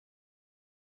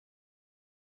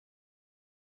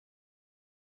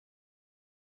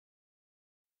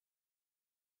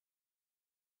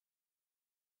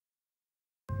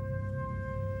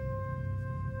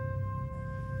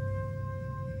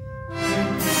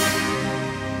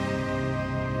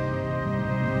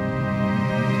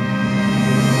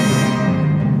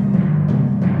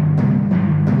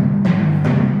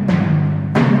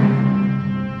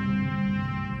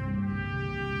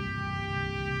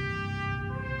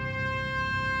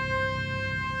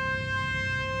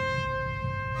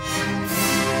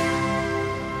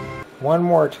one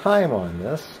more time on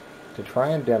this to try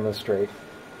and demonstrate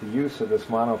the use of this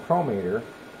monochromator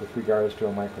with regards to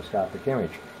a microscopic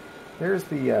image. There's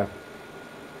the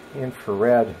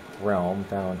infrared realm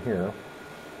down here,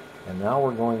 and now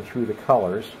we're going through the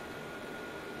colors.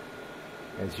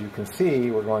 As you can see,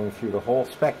 we're going through the whole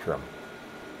spectrum,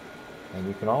 and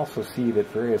you can also see that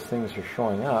various things are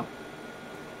showing up,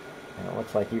 and it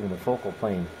looks like even the focal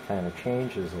plane kind of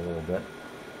changes a little bit.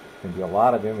 There can be a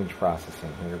lot of image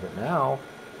processing here, but now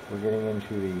we're getting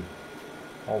into the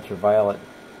ultraviolet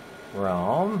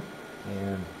realm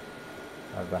and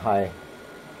the high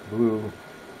blue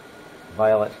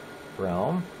violet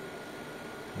realm,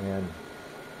 and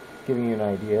giving you an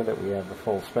idea that we have the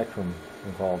full spectrum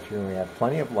involved here, and we have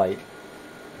plenty of light,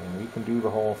 and we can do the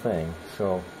whole thing.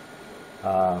 So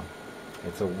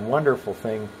it's a wonderful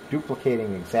thing,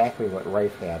 duplicating exactly what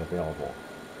Rife had available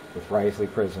with Risley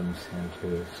prisms, and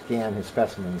to scan his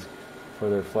specimens for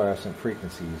their fluorescent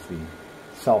frequencies, the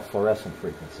self-fluorescent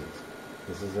frequencies.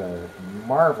 This is a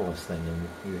marvelous thing,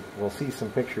 and we'll see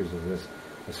some pictures of this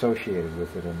associated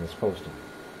with it in this posting.